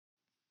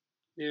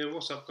Yeah,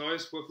 what's up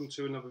guys? Welcome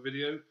to another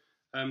video.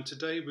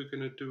 Today we're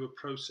going to do a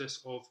process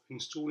of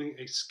installing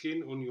a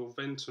skin on your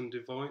Venton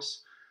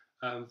device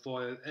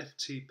via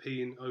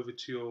FTPing over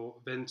to your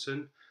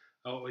Venton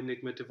or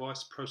Enigma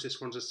device.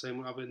 Process runs the same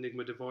with other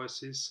Enigma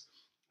devices,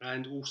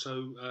 and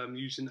also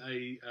using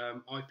a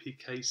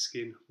IPK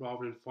skin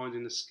rather than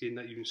finding a skin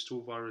that you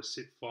install via a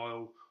zip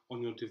file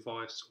on your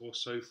device or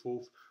so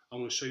forth. I'm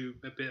going to show you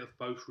a bit of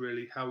both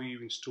really, how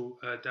you install,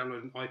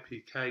 download an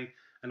IPK,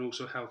 and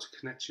also how to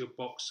connect to your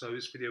box. So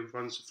this video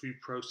runs through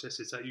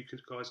processes that you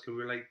guys can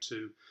relate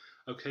to.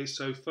 Okay,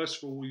 so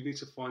first of all, you need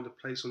to find a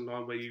place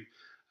online where you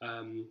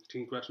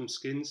can grab some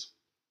skins.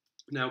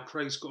 Now,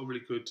 Craig's got a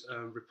really good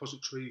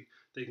repository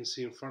that you can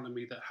see in front of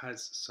me that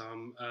has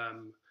some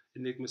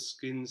Enigma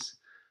skins,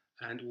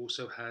 and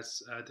also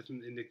has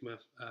different Enigma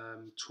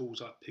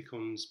tools like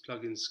pick-ons,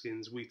 plugin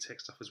skins,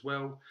 WeTech stuff as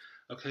well.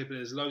 Okay, but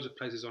there's loads of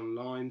places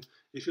online.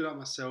 If you're like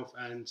myself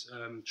and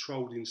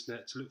troll the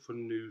internet to look for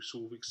new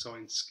sort of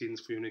exciting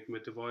skins for your Enigma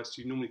device,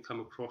 you normally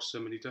come across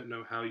them and you don't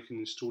know how you can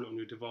install it on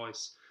your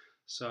device.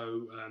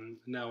 So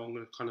now I'm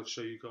going to kind of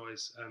show you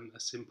guys a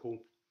simple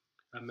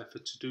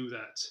method to do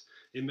that.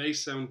 It may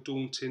sound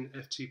daunting,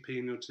 FTP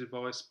in your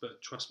device, but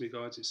trust me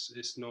guys,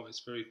 it's not.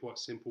 It's very quite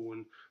simple,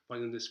 and by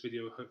the end of this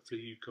video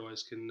hopefully you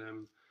guys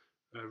can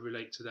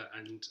relate to that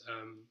and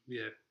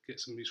yeah, get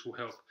some useful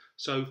help.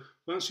 So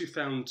once you've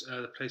found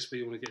the place where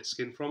you want to get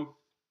skin from,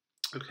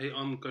 okay,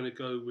 I'm going to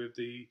go with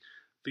the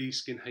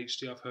V-Skin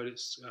HD. I've heard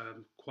it's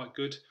quite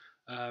good.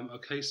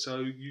 Okay,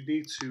 so you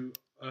need to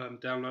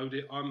download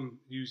it. I'm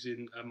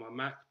using my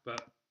Mac,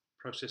 but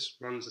process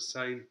runs the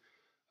same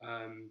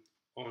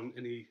on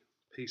any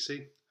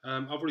PC.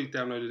 I've already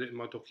downloaded it in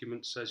my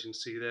documents, as you can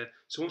see there.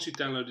 So once you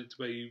download it to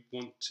where you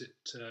want it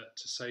to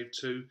save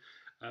to,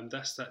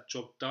 that's that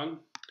job done.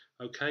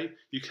 Okay,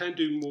 you can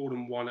do more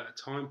than one at a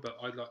time, but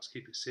I'd like to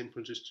keep it simple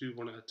and just do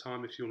one at a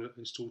time. If you want to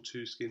install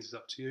 2 skins, it's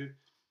up to you.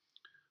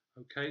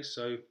 Okay,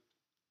 so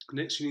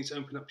next you need to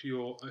open up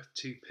your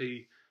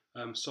FTP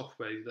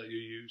software that you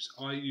use.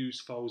 I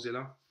use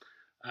FileZilla,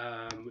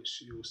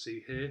 which you will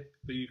see here,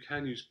 but you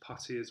can use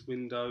Putty as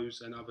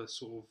Windows and other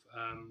sort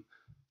of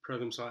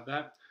programs like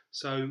that.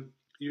 So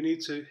you need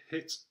to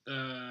hit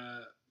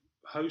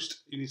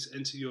host. You need to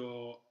enter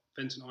your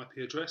Venton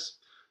IP address.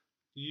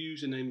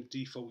 Username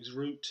default is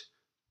root.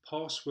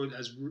 Password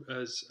as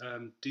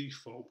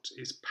default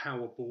is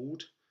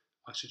powerboard.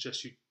 I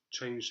suggest you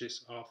change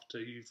this after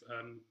you've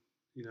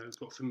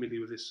got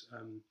familiar with this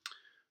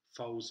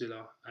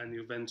FileZilla and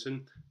your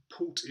Venton.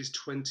 Port is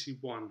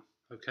 21.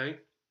 Okay,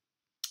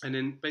 and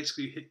then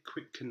basically hit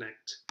quick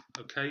connect.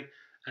 Okay,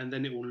 and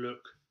then it will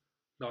look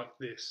like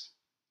this.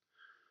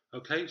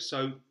 Okay,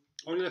 so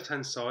on the left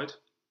hand side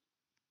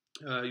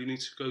you need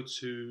to go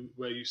to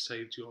where you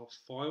saved your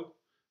file.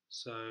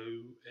 So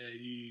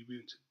you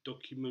move to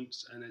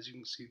documents, and as you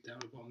can see down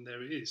the bottom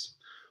there it is.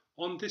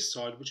 On this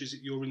side, which is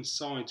you're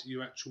inside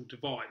your actual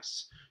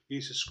device, you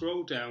need to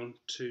scroll down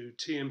to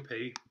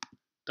TMP,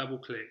 double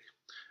click.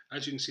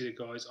 As you can see there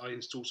guys, I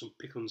installed some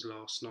pick-ons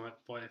last night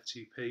by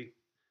FTP,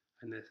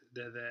 and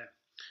they're there.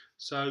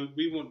 So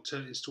we want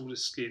to install the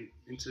skin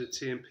into the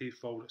TMP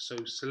folder,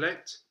 so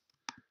select,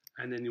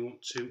 and then you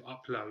want to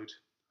upload.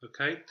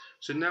 Okay,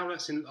 so now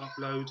that's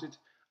uploaded,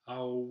 I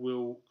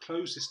will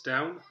close this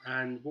down,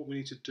 and what we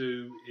need to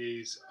do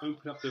is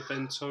open up the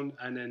Venton,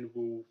 and then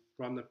we'll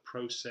run the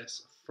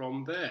process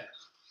from there.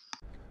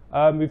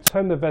 We've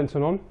turned the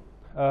Venton on,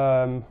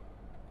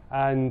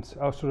 and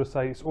I'll sort of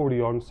say it's already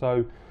on,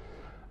 so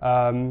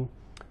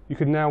you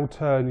can now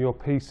turn your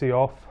PC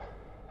off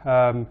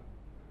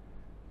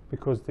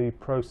because the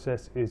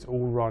process is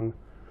all run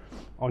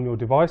on your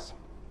device.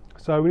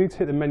 So we need to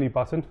hit the menu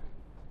button,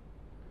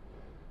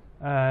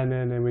 and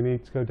then we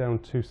need to go down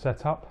to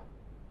setup.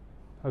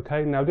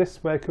 Okay, now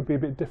this way could be a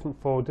bit different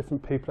for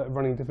different people that are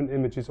running different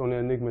images on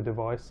an Enigma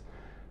device.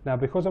 Now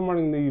because I'm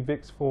running the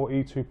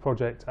VIX4E2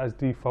 project as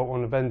default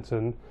on the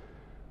Venton,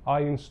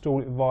 I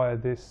install it via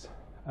this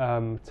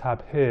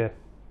tab here,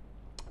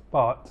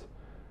 but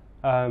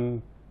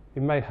it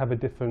may have a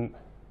different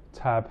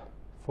tab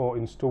for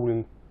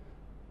installing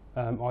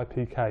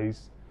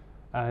IPKs,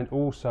 and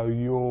also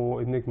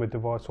your Enigma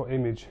device or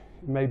image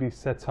may be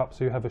set up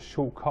so you have a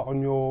shortcut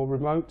on your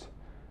remote.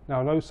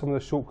 Now I know some of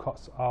the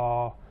shortcuts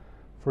are,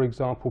 for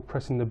example,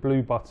 pressing the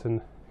blue button.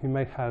 You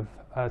may have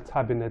a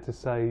tab in there to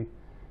say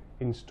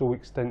install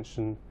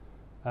extension.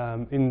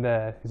 In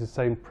there is the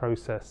same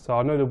process. So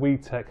I know the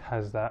WeTech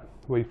has that,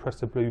 where you press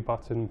the blue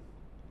button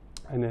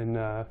and then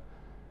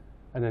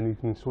you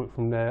can install it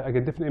from there.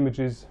 Again, different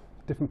images,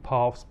 different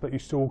paths, but you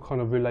still kind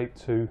of relate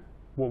to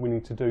what we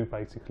need to do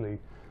basically.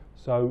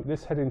 So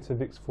let's head into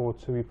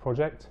VIX4E2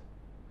 project,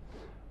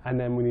 and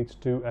then we need to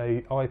do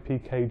a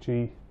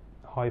ipkg-install.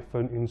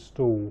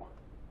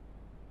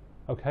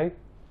 Okay,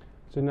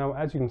 so now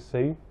as you can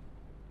see,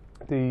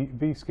 the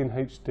V-Skin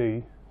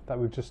HD that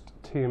we've just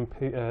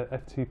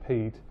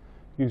FTP'd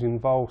using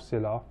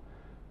FileZilla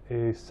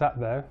is sat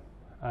there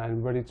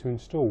and ready to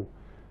install.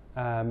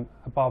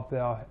 Above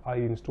there I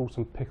installed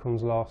some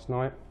pick-ons last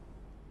night,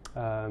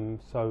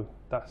 So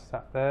that's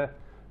that there.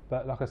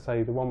 But like I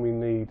say, the one we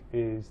need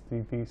is the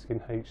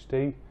VSkin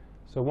HD.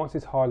 So once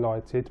it's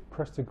highlighted,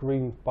 press the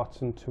green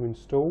button to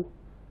install,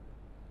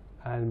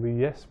 and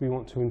we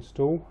want to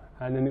install,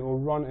 and then it will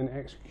run an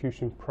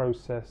execution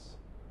process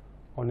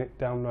on it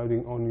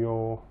downloading on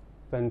your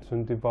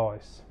Venton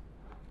device.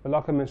 But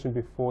like I mentioned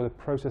before, the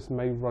process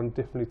may run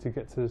differently to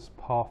get to this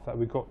path that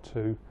we got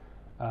to,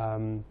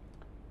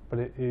 but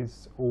it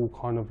is all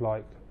kind of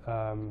like,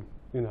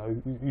 you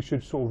know, you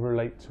should sort of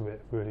relate to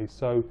it really.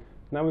 So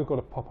now we've got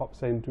a pop-up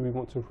saying, do we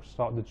want to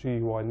start the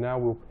GUI? Now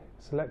we'll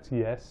select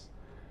yes,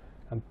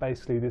 and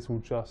basically this will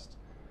just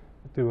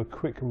do a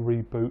quick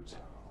reboot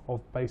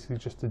of basically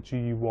just the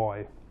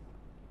GUI.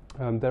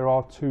 There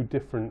are two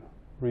different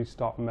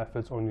restart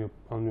methods on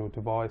your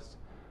device: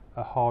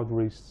 a hard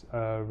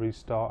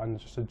restart and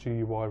just a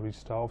GUI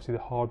restart. Obviously,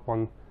 the hard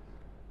one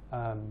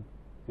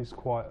is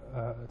quite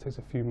it takes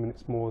a few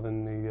minutes more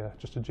than the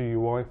just a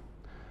GUI.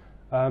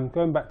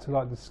 Going back to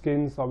like the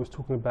skins, I was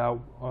talking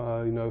about,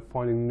 you know,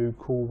 finding new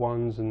cool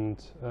ones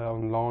and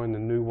online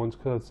and new ones,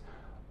 because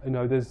you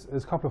know there's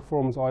a couple of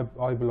forums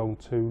I belong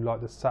to,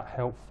 like the SAT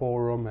Help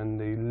forum and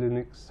the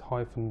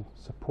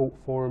Linux-support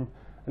forum,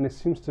 and there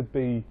seems to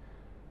be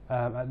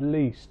at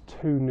least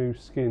 2 new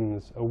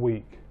skins a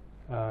week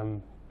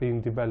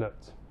being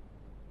developed,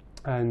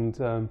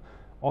 and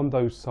on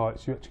those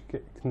sites you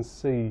actually can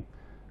see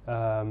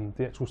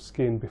the actual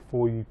skin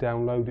before you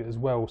download it as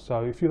well.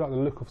 So if you like the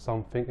look of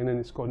something and then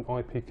it's got an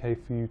IPK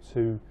for you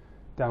to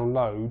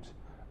download,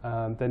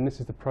 then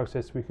this is the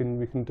process we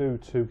can do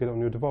to get it on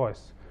your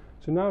device.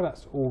 So now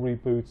that's all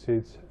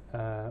rebooted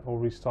or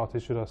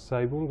restarted, should I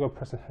say, we want to go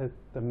press and hit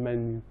the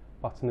menu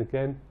button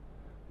again.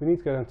 We need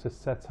to go down to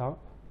Setup,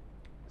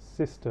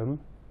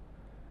 System,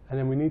 and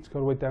then we need to go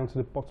all the way down to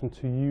the bottom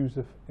to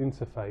User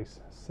Interface.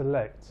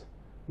 Select.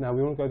 Now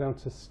we want to go down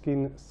to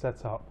Skin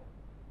Setup.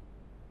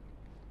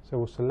 So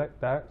we'll select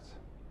that,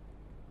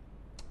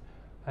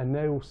 and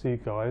there we'll see,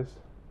 guys,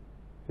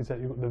 is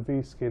that you've got the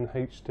VSkin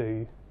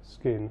HD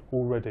skin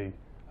already.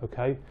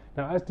 Okay,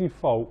 now as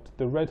default,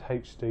 the red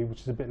HD,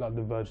 which is a bit like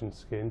the Virgin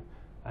skin,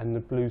 and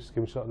the blue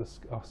skin, which is like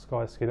the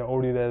Sky skin, are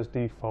already there as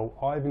default.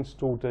 I've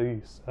installed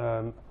these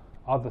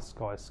other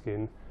Sky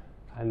skin,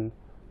 and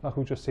like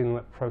we've just seen in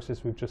that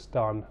process we've just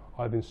done,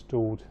 I've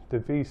installed the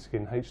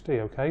VSkin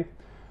HD. Okay,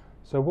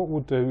 so what we'll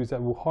do is that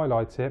we'll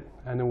highlight it,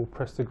 and then we'll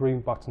press the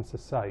green button to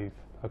save.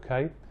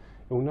 Okay, it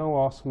will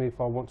now ask me if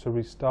I want to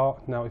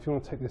restart. Now if you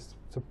want to take this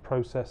to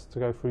process to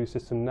go through your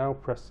system now,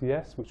 press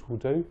yes, which we'll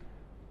do,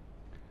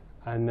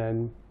 and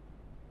then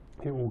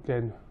it will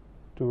again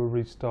do a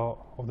restart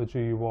of the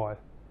GUI.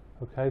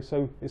 Okay,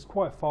 so it's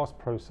quite a fast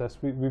process.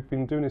 We've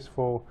been doing this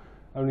for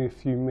only a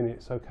few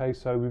minutes. Okay,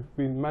 so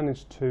we've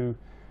managed to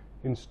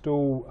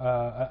install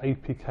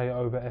APK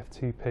over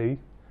FTP,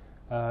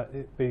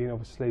 it being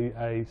obviously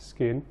a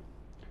skin,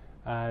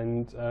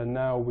 and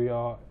now we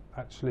are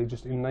actually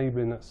just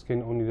enabling that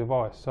skin on your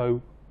device. So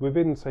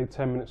within say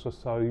 10 minutes or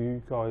so, you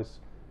guys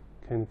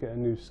can get a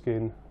new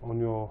skin on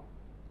your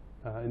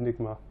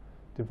Enigma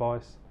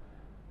device,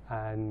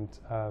 and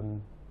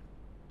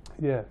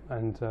yeah,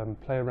 and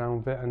play around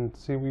with it and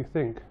see what you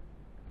think.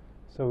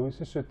 So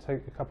this should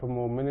take a couple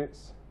more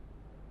minutes,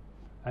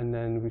 and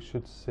then we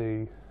should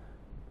see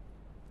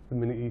the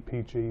mini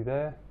EPG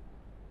there,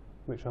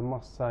 which I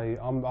must say,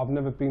 I've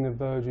never been a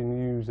Virgin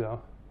user,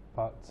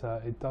 but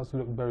it does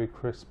look very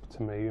crisp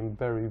to me and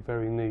very,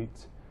 very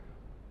neat.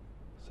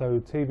 So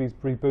TV's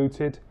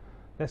rebooted.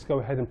 Let's go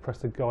ahead and press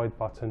the guide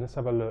button. Let's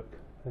have a look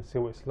and see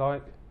what it's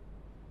like.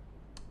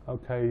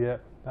 Okay, yeah,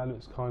 that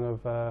looks kind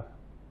of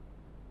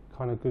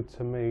good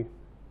to me.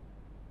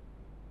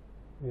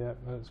 Yeah,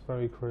 that looks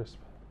very crisp.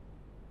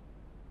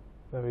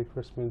 Very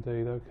crisp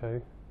indeed.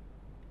 Okay.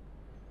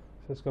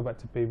 So let's go back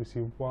to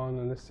BBC One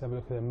and let's have a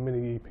look at the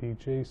mini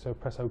EPG. So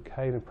press OK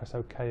and then press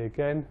OK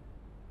again.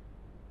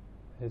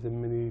 There's a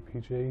mini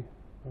EPG.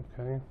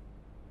 Okay.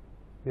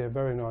 Yeah,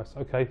 very nice.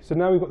 Okay, so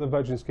now we've got the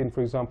Virgin skin,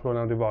 for example, on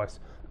our device.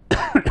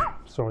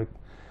 Sorry.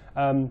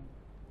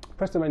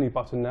 Press the menu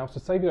button now. So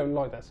say if you don't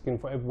like that skin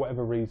for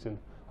whatever reason.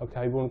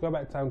 Okay, we want to go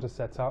back down to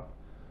Setup.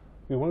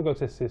 We want to go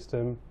to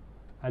System,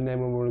 and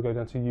then we want to go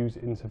down to User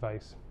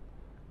Interface.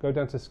 Go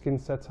down to Skin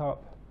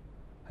Setup,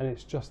 and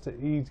it's just an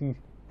easy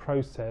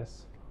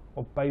process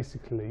of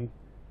basically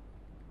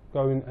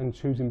going and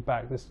choosing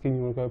back the skin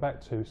you want to go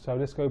back to. So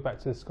let's go back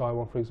to the Sky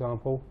one, for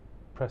example.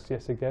 Press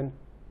yes again.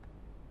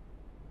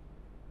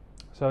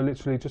 So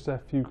literally just a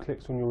few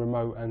clicks on your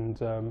remote,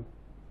 and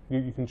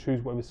you can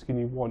choose whatever skin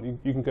you want.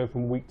 You can go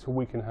from week to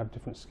week and have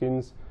different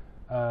skins.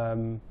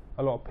 A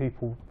lot of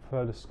people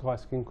prefer the Sky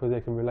skin because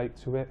they can relate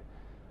to it.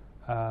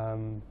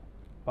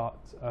 But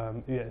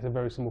yeah, it's a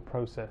very simple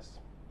process.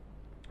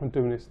 I'm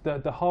doing this.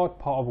 The hard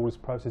part of all this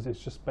process is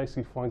just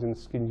basically finding the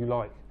skin you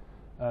like.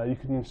 You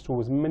can install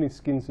as many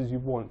skins as you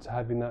want to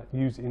have in that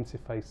user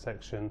interface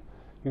section.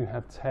 You can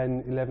have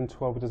 10, 11,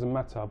 12, it doesn't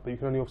matter, but you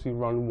can only obviously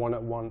run one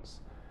at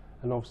once.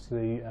 And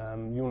obviously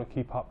you want to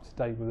keep up to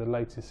date with the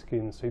latest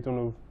skins, so you don't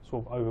want to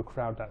sort of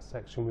overcrowd that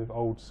section with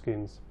old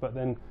skins. But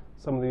then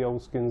some of the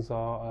old skins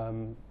are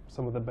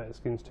some of the better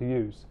skins to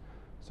use.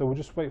 So we'll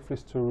just wait for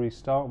this to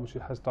restart, which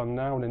it has done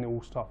now, and then it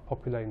will start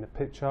populating the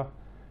picture,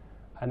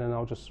 and then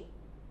I'll just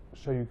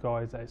show you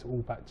guys that it's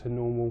all back to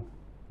normal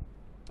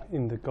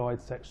in the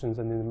guide sections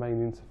and in the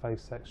main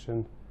interface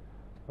section.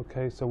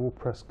 Okay, so we'll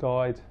press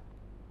guide,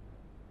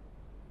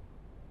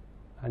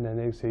 and then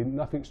you see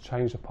nothing's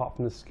changed apart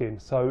from the skin.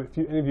 So if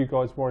any of you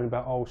guys worrying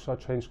about, oh, should I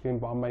change skin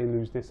but I may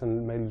lose this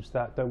and may lose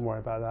that, don't worry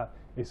about that.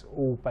 It's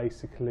all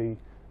basically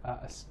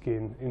a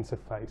skin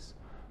interface.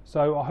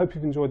 So I hope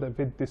you've enjoyed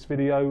this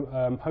video.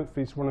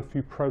 Hopefully it's one of a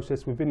few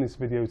processes within this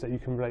video that you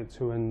can relate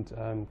to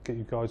and get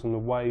you guys on the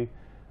way,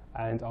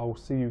 and I'll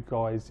see you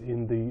guys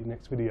in the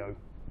next video.